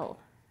simplest model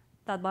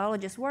that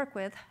biologists work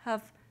with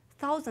have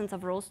thousands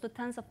of rules to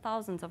tens of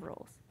thousands of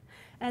rules.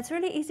 And it's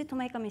really easy to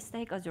make a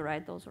mistake as you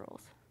write those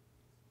rules.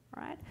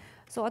 Right?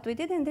 So what we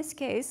did in this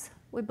case,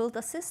 we built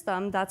a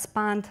system that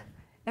spanned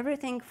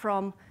everything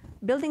from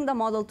building the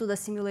model to the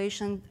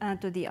simulation and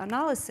to the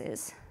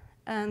analysis.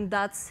 And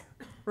that's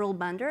rule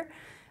bender.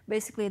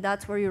 Basically,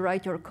 that's where you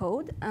write your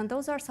code. And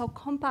those are so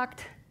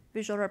compact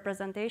visual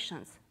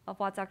representations of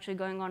what's actually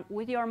going on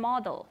with your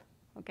model,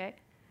 okay?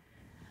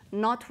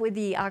 Not with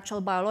the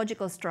actual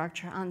biological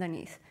structure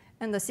underneath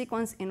and the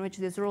sequence in which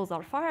these rules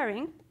are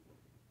firing.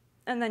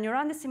 And then you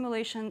run the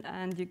simulation,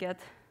 and you get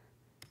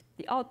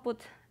the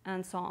output,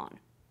 and so on.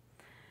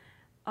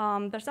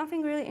 There's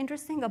something really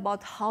interesting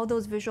about how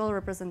those visual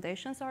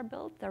representations are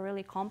built. They're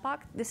really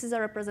compact. This is a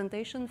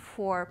representation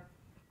for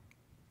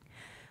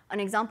an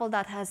example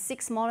that has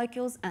 6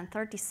 molecules and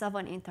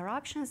 37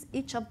 interactions.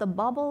 Each of the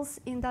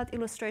bubbles in that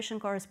illustration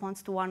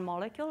corresponds to 1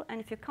 molecule.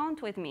 And if you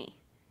count with me,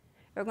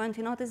 you're going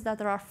to notice that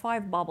there are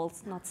 5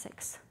 bubbles, not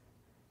 6,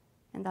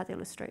 in that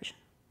illustration,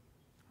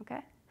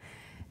 okay?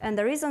 And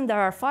the reason there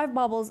are 5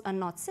 bubbles and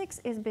not 6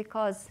 is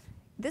because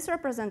this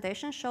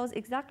representation shows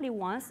exactly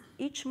once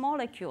each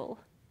molecule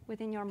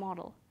within your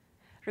model,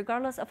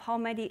 regardless of how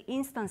many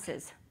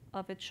instances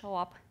of it show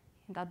up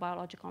in that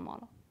biological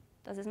model.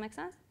 Does this make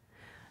sense?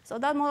 So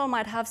that model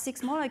might have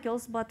 6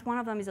 molecules, but one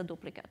of them is a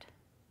duplicate.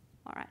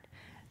 All right.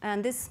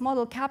 And this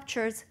model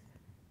captures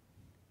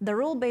the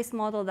rule-based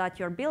model that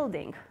you're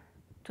building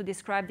to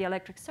describe the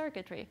electric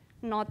circuitry,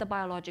 not the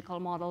biological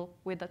model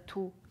with the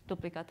 2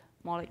 duplicate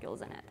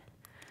molecules in it.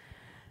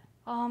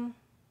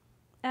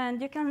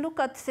 And you can look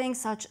at things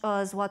such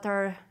as what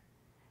are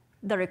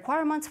the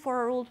requirements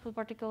for a rule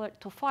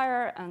to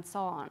fire, and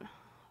so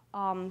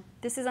on.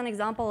 This is an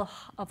example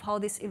of how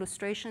this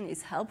illustration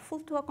is helpful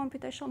to a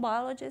computational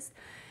biologist.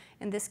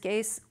 In this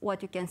case,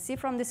 what you can see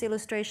from this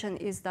illustration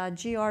is that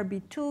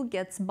GRB2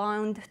 gets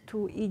bound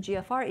to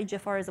EGFR.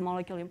 EGFR is a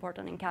molecule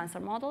important in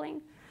cancer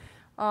modeling.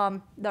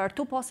 There are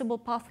 2 possible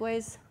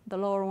pathways, the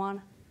lower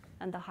one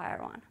and the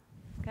higher one.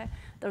 Okay?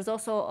 There's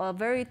also a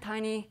very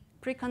tiny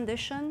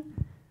precondition.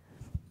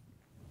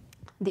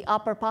 The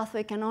upper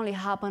pathway can only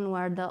happen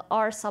where the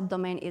R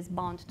subdomain is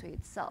bound to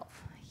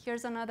itself.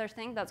 Here's another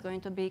thing that's going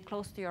to be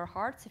close to your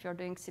hearts if you're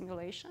doing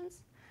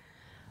simulations.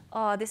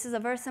 This is a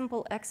very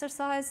simple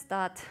exercise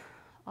that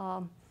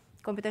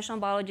computational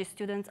biology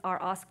students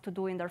are asked to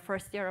do in their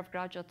first year of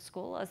graduate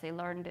school as they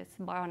learn this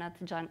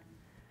BioNet-Gen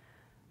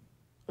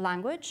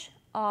language.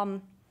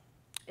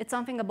 It's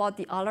something about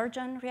the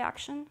allergen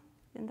reaction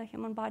in the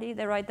human body.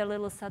 They write a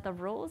little set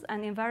of rules,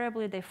 and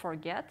invariably they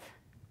forget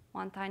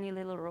one tiny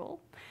little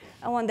rule.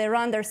 And when they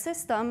run their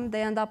system,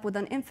 they end up with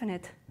an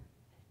infinite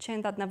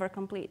chain that never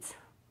completes.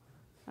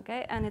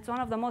 Okay? And it's one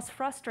of the most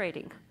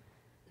frustrating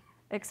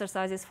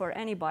exercises for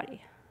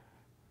anybody.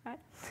 Right?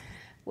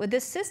 With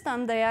this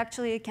system, they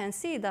actually can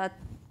see that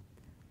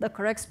the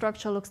correct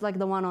structure looks like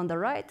the one on the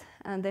right,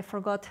 and they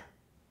forgot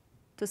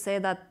to say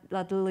that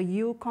that little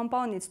U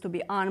compound needs to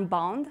be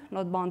unbound,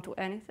 not bound to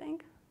anything.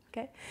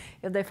 Okay?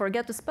 If they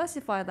forget to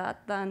specify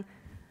that, then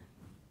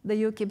the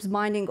U keeps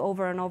binding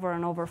over and over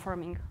and over,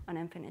 forming an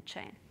infinite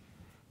chain.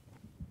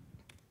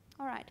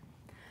 All right.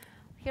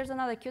 Here's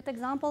another cute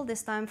example,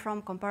 this time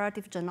from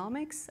comparative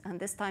genomics, and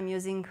this time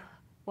using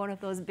one of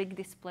those big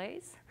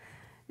displays.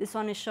 This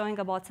one is showing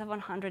about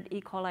 700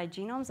 E. coli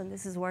genomes, and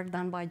this is work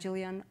done by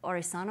Julian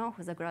Orisano,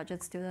 who's a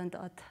graduate student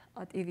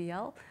at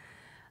EVL.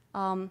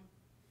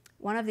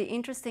 One of the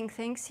interesting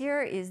things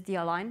here is the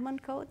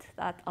alignment code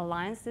that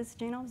aligns these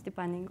genomes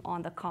depending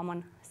on the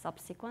common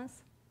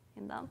subsequence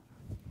in them,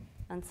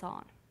 and so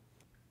on.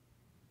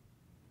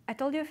 I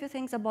told you a few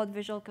things about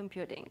visual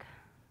computing.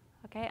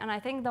 Okay? And I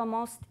think the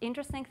most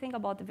interesting thing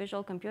about the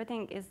visual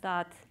computing is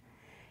that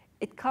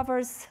it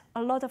covers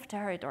a lot of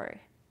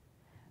territory,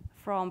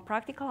 from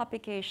practical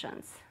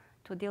applications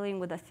to dealing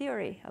with the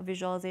theory of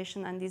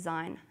visualization and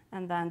design,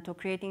 and then to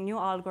creating new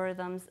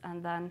algorithms,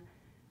 and then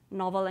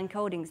novel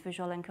encodings,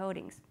 visual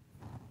encodings.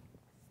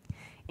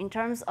 In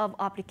terms of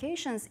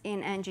applications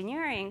in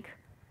engineering,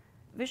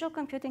 visual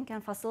computing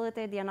can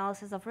facilitate the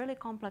analysis of really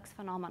complex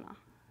phenomena.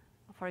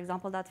 For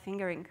example, that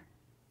fingering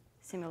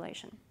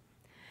simulation.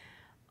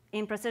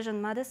 In precision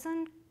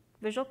medicine,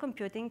 visual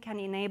computing can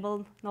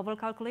enable novel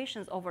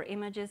calculations over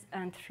images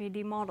and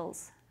 3D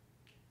models.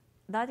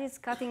 That is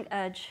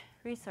cutting-edge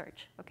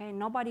research. Okay?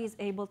 Nobody is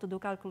able to do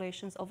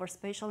calculations over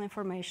spatial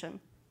information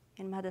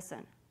in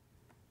medicine,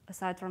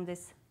 aside from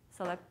these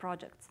select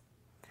projects.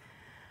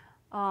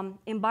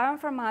 In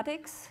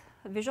bioinformatics,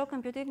 visual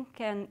computing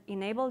can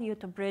enable you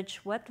to bridge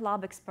wet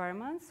lab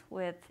experiments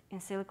with in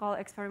silico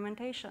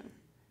experimentation.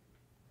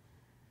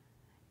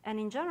 And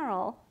in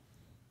general,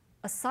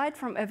 aside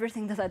from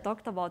everything that I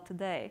talked about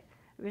today,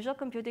 visual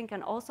computing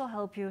can also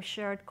help you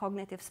shared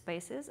cognitive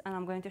spaces, and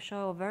I'm going to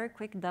show a very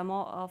quick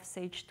demo of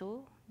SAGE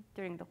 2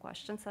 during the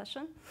question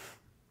session,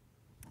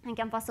 and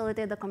can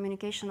facilitate the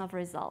communication of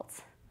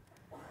results.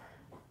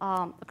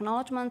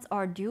 Acknowledgements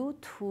are due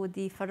to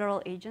the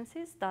federal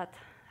agencies that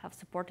have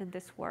supported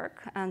this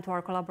work, and to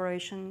our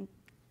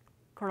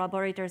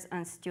collaborators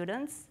and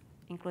students,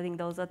 including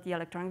those at the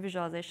Electronic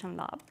Visualization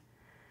Lab.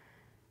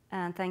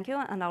 And thank you,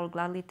 and I will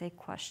gladly take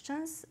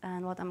questions.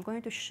 And what I'm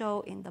going to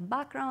show in the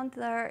background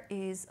there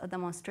is a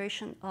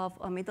demonstration of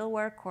a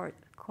middleware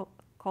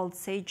called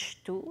Sage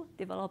 2,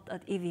 developed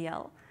at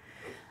EVL,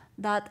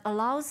 that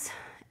allows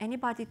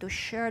anybody to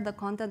share the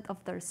content of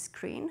their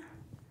screen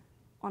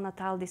on a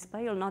tile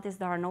display. You'll notice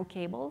there are no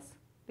cables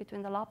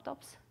between the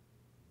laptops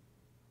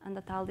and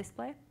the tile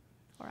display,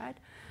 all right?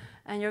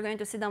 And you're going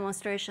to see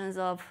demonstrations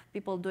of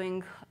people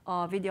doing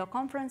video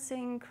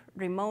conferencing,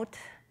 remote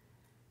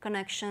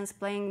connections,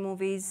 playing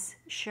movies,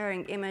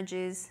 sharing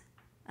images,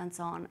 and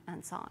so on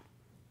and so on.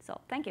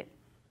 So thank you.